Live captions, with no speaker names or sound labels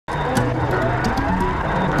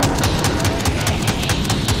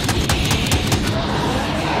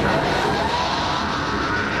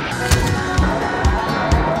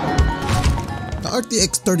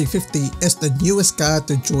RTX 3050 is the newest card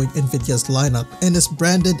to join Nvidia's lineup and is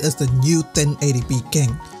branded as the new 1080p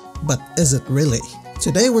king. But is it really?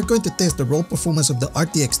 Today we're going to test the raw performance of the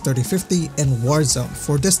RTX 3050 in Warzone.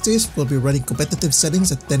 For this test, we'll be running competitive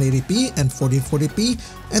settings at 1080p and 1440p,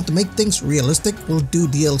 and to make things realistic, we'll do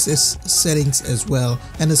DLSS settings as well.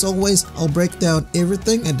 And as always, I'll break down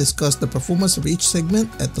everything and discuss the performance of each segment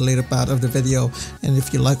at the later part of the video. And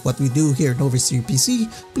if you like what we do here in OverseerPC,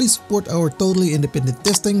 please support our totally independent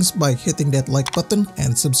testings by hitting that like button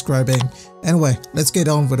and subscribing. Anyway, let's get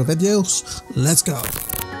on with the videos. Let's go!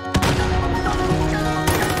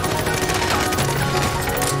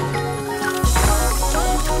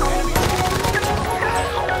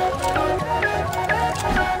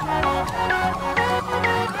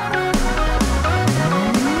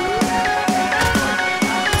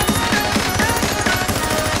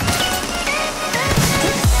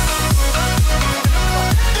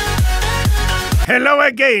 Hello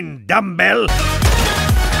again, dumbbell!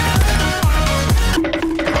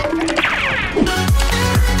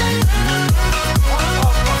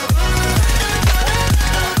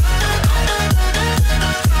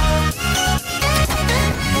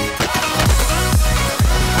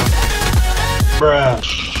 Bruh.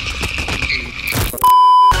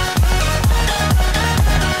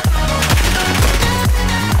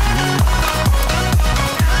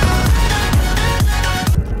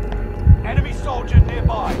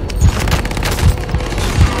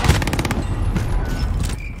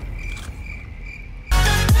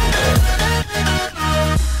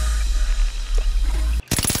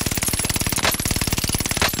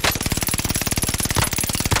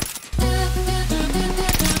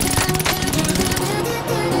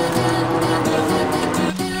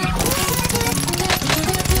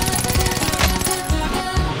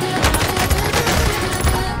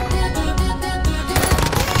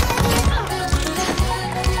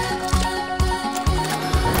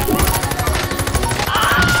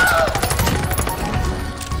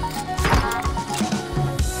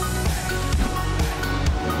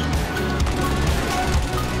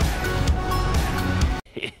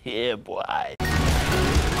 Yeah, boy.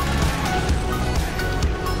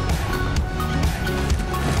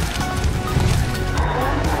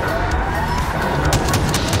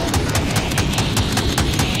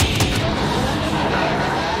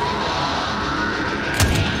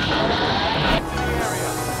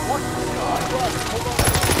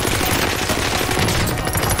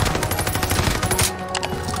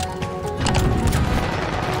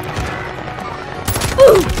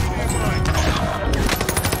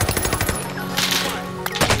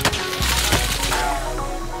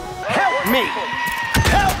 Me!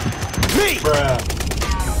 Help me! Bruh.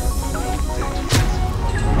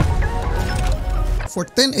 For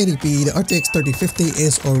 1080p, the RTX 3050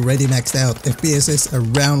 is already maxed out. FPS is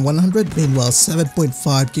around 100, meanwhile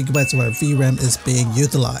 7.5GB of our VRAM is being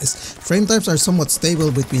utilized. Frame times are somewhat stable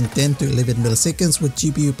between 10 to 11 milliseconds with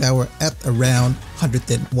GPU power at around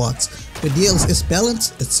 110 watts. With DLSS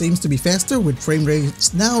Balanced, it seems to be faster with frame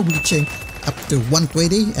rates now reaching up to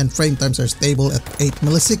 120 and frame times are stable at 8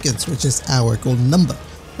 milliseconds, which is our goal number.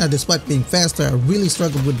 Now, despite being faster, I really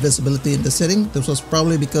struggled with visibility in the setting. This was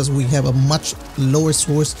probably because we have a much lower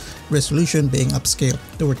source resolution being upscaled.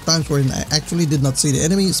 There were times when I actually did not see the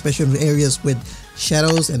enemy, especially in areas with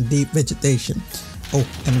shadows and deep vegetation. Oh,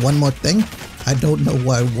 and one more thing. I don't know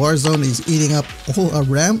why Warzone is eating up all our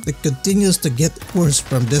RAM. It continues to get worse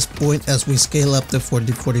from this point as we scale up to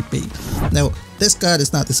 1440p. Now, this card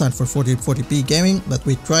is not designed for 1440p gaming, but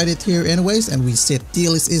we tried it here anyways and we set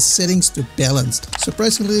DLSS settings to balanced.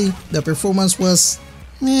 Surprisingly, the performance was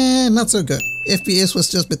not so good. FPS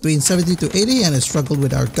was just between 70 to 80 and I struggled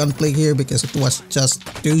with our gunplay here because it was just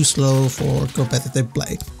too slow for competitive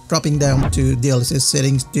play. Dropping down to DLSS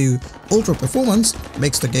settings to ultra performance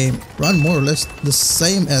makes the game run more or less the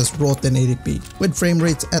same as raw 1080p with frame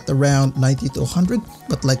rates at around 90 to 100,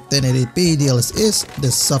 but like 1080p DLSS,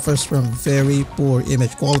 this suffers from very poor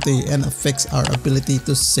image quality and affects our ability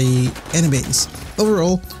to see enemies.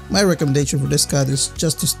 Overall, my recommendation for this card is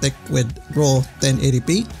just to stick with raw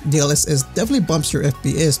 1080p. DLSS definitely bumps your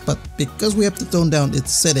FPS, but because we have to tone down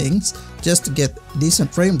its settings just to get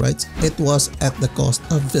decent frame rates, it was at the cost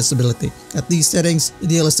of visibility. At these settings,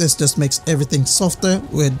 DLSS just makes everything softer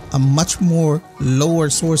with a much more lower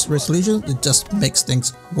source resolution. It just makes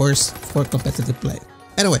things worse for competitive play.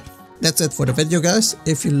 Anyway, that's it for the video, guys.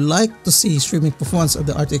 If you like to see streaming performance of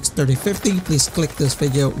the RTX 3050, please click this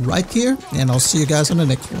video right here and I'll see you guys on the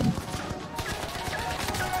next one.